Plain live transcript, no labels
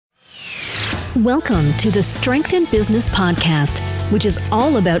Welcome to the Strength in Business podcast, which is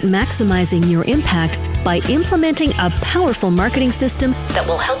all about maximizing your impact by implementing a powerful marketing system that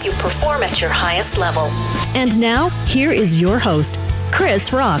will help you perform at your highest level. And now, here is your host,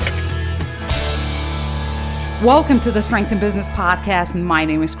 Chris Rock. Welcome to the Strength in Business podcast. My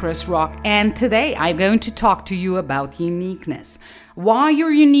name is Chris Rock, and today I'm going to talk to you about uniqueness. Why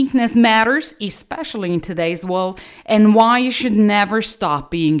your uniqueness matters, especially in today's world, and why you should never stop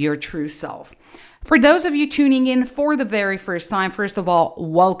being your true self. For those of you tuning in for the very first time, first of all,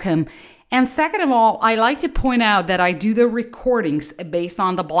 welcome. And second of all, I like to point out that I do the recordings based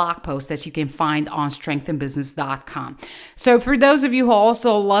on the blog post that you can find on strengthinbusiness.com. So for those of you who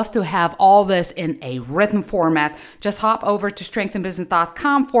also love to have all this in a written format, just hop over to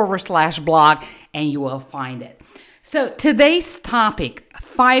strengthinbusiness.com/blog and you will find it. So today's topic,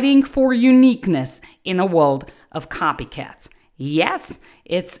 fighting for uniqueness in a world of copycats. Yes,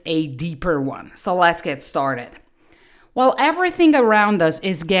 it's a deeper one. So let's get started. While everything around us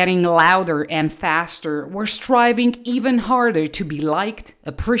is getting louder and faster, we're striving even harder to be liked,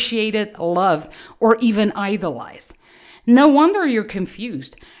 appreciated, loved, or even idolized. No wonder you're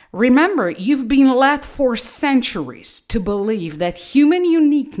confused. Remember, you've been led for centuries to believe that human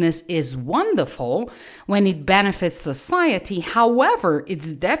uniqueness is wonderful when it benefits society. However,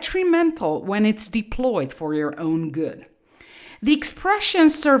 it's detrimental when it's deployed for your own good. The expression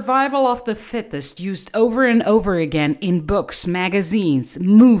survival of the fittest, used over and over again in books, magazines,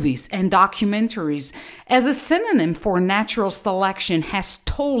 movies, and documentaries as a synonym for natural selection, has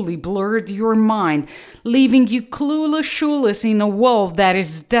totally blurred your mind, leaving you clueless in a world that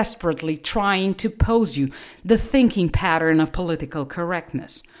is desperately trying to pose you the thinking pattern of political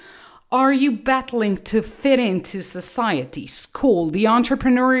correctness. Are you battling to fit into society, school, the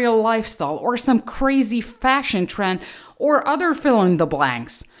entrepreneurial lifestyle, or some crazy fashion trend, or other fill in the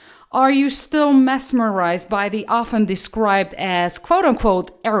blanks? Are you still mesmerized by the often described as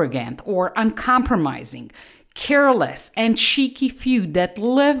quote-unquote arrogant or uncompromising, careless, and cheeky few that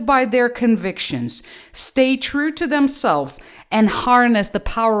live by their convictions, stay true to themselves, and harness the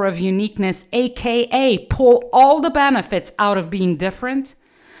power of uniqueness, aka pull all the benefits out of being different?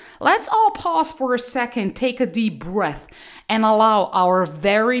 Let's all pause for a second, take a deep breath, and allow our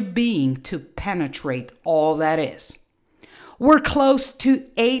very being to penetrate all that is. We're close to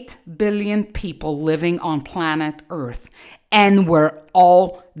 8 billion people living on planet Earth, and we're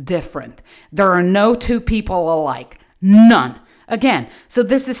all different. There are no two people alike. None. Again, so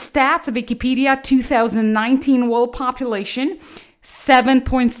this is stats of Wikipedia 2019 world population.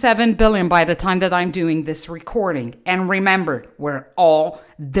 7.7 billion by the time that I'm doing this recording. And remember, we're all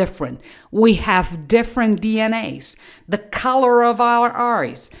different. We have different DNAs. The color of our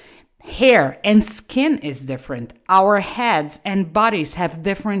eyes, hair, and skin is different. Our heads and bodies have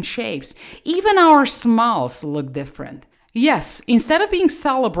different shapes. Even our smiles look different. Yes, instead of being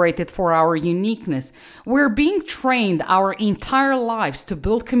celebrated for our uniqueness, we're being trained our entire lives to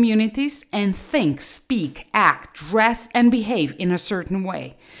build communities and think, speak, act, dress, and behave in a certain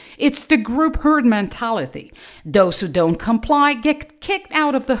way. It's the group herd mentality. Those who don't comply get kicked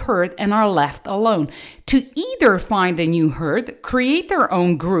out of the herd and are left alone to either find a new herd, create their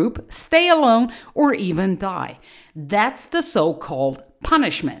own group, stay alone, or even die. That's the so-called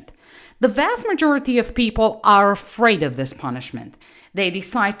punishment. The vast majority of people are afraid of this punishment. They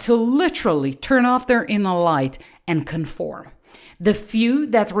decide to literally turn off their inner light and conform. The few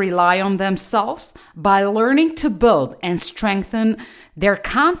that rely on themselves by learning to build and strengthen their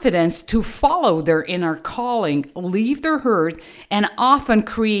confidence to follow their inner calling, leave their herd, and often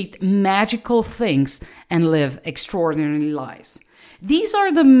create magical things and live extraordinary lives. These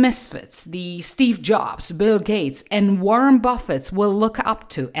are the misfits the Steve Jobs, Bill Gates, and Warren Buffett will look up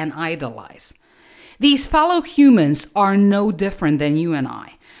to and idolize. These fellow humans are no different than you and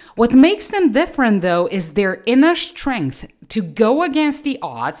I. What makes them different, though, is their inner strength to go against the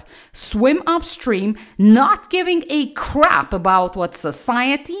odds, swim upstream, not giving a crap about what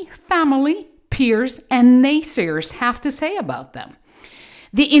society, family, peers, and naysayers have to say about them.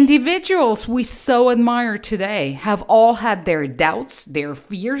 The individuals we so admire today have all had their doubts, their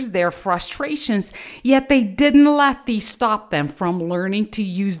fears, their frustrations, yet they didn't let these stop them from learning to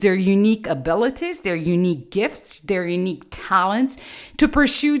use their unique abilities, their unique gifts, their unique talents to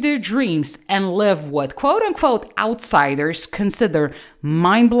pursue their dreams and live what quote-unquote outsiders consider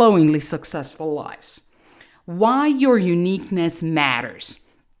mind-blowingly successful lives. Why your uniqueness matters.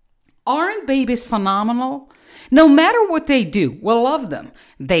 Aren't babies phenomenal? No matter what they do, we love them.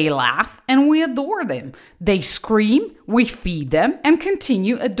 They laugh and we adore them. They scream, we feed them and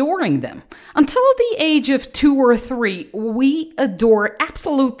continue adoring them. Until the age of 2 or 3, we adore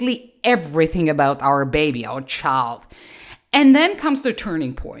absolutely everything about our baby, our child. And then comes the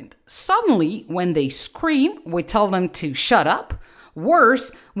turning point. Suddenly, when they scream, we tell them to shut up.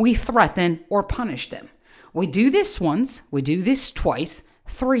 Worse, we threaten or punish them. We do this once, we do this twice,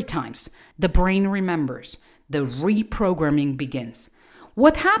 3 times. The brain remembers. The reprogramming begins.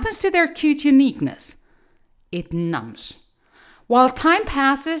 What happens to their cute uniqueness? It numbs. While time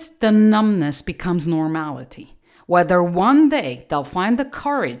passes, the numbness becomes normality. Whether one day they'll find the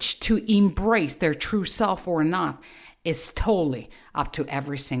courage to embrace their true self or not is totally up to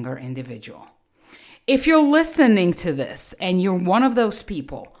every single individual. If you're listening to this and you're one of those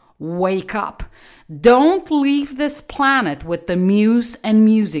people, wake up. Don't leave this planet with the muse and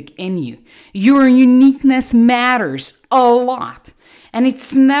music in you. Your uniqueness matters a lot. And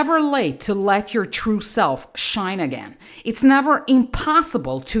it's never late to let your true self shine again. It's never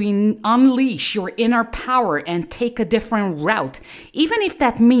impossible to unleash your inner power and take a different route, even if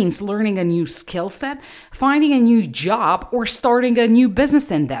that means learning a new skill set, finding a new job, or starting a new business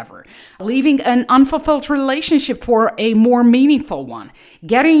endeavor, leaving an unfulfilled relationship for a more meaningful one,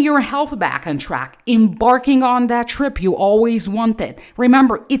 getting your health back on track, embarking on that trip you always wanted.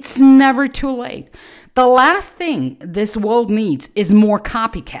 Remember, it's never too late. The last thing this world needs is more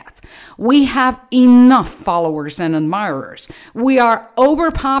copycats. We have enough followers and admirers. We are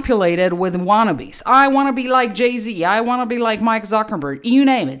overpopulated with wannabes. I want to be like Jay-Z. I want to be like Mike Zuckerberg. You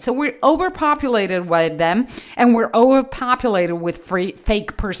name it. So we're overpopulated with them, and we're overpopulated with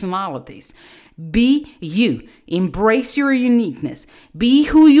fake personalities. Be you. Embrace your uniqueness. Be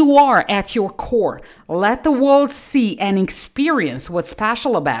who you are at your core. Let the world see and experience what's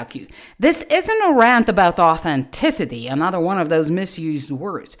special about you. This isn't a rant about authenticity, another one of those misused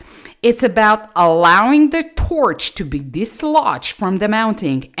words. It's about allowing the torch to be dislodged from the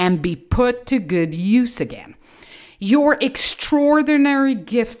mounting and be put to good use again. Your extraordinary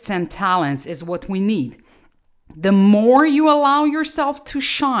gifts and talents is what we need. The more you allow yourself to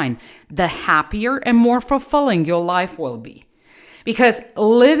shine, the happier and more fulfilling your life will be. Because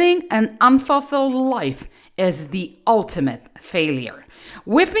living an unfulfilled life is the ultimate failure.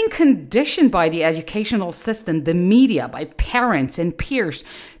 We've been conditioned by the educational system, the media, by parents and peers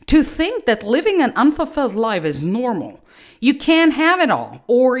to think that living an unfulfilled life is normal. You can't have it all,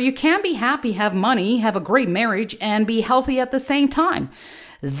 or you can't be happy, have money, have a great marriage, and be healthy at the same time.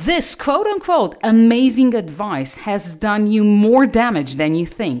 This quote-unquote amazing advice has done you more damage than you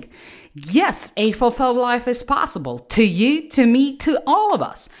think. Yes, a fulfilled life is possible. To you, to me, to all of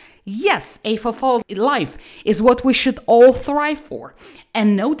us. Yes, a fulfilled life is what we should all thrive for.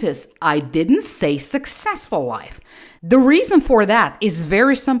 And notice, I didn't say successful life. The reason for that is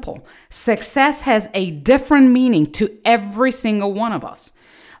very simple. Success has a different meaning to every single one of us.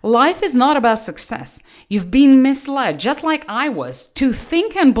 Life is not about success. You've been misled, just like I was, to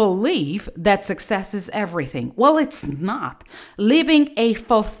think and believe that success is everything. Well, it's not. Living a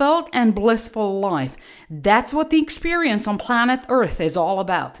fulfilled and blissful life, that's what the experience on planet Earth is all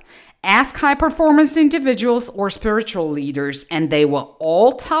about. Ask high-performance individuals or spiritual leaders, and they will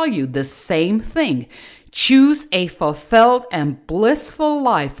all tell you the same thing. Choose a fulfilled and blissful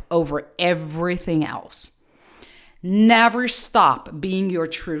life over everything else. Never stop being your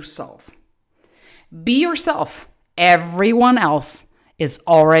true self. Be yourself. Everyone else is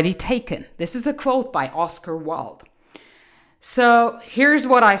already taken. This is a quote by Oscar Wilde. So here's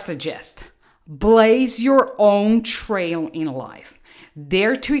what I suggest. Blaze your own trail in life.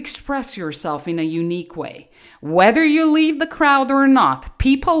 Dare to express yourself in a unique way. Whether you leave the crowd or not,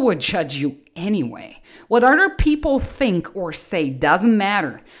 people would judge you anyway. What other people think or say doesn't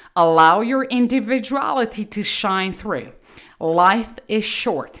matter. Allow your individuality to shine through. Life is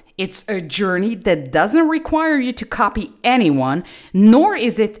short. It's a journey that doesn't require you to copy anyone, nor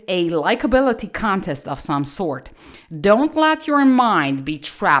is it a likability contest of some sort. Don't let your mind be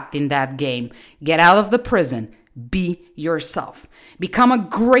trapped in that game. Get out of the prison. Be yourself. Become a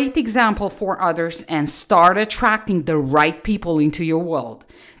great example for others and start attracting the right people into your world.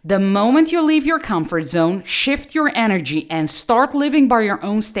 The moment you leave your comfort zone, shift your energy, and start living by your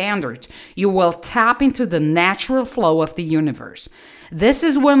own standards, you will tap into the natural flow of the universe. This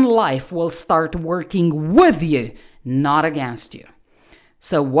is when life will start working with you, not against you.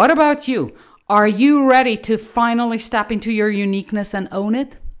 So what about you? Are you ready to finally step into your uniqueness and own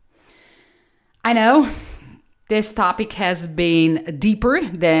it? I know this topic has been deeper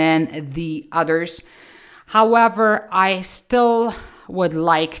than the others. However, I still would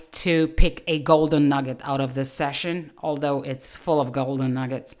like to pick a golden nugget out of this session, although it's full of golden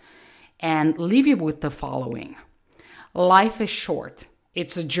nuggets, and leave you with the following. Life is short.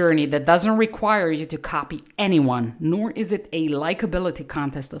 It's a journey that doesn't require you to copy anyone, nor is it a likability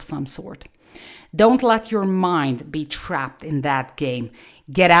contest of some sort. Don't let your mind be trapped in that game.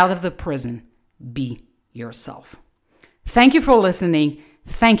 Get out of the prison. Be yourself. Thank you for listening.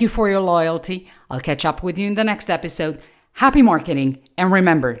 Thank you for your loyalty. I'll catch up with you in the next episode. Happy marketing, and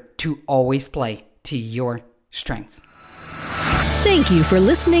remember to always play to your strengths. Thank you for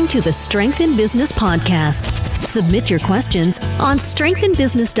listening to the Strength in Business podcast. Submit your questions on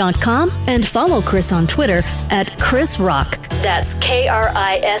strengthinbusiness.com and follow Chris on Twitter at Chris Rock. That's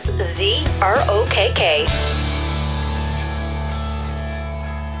KRISZROKK.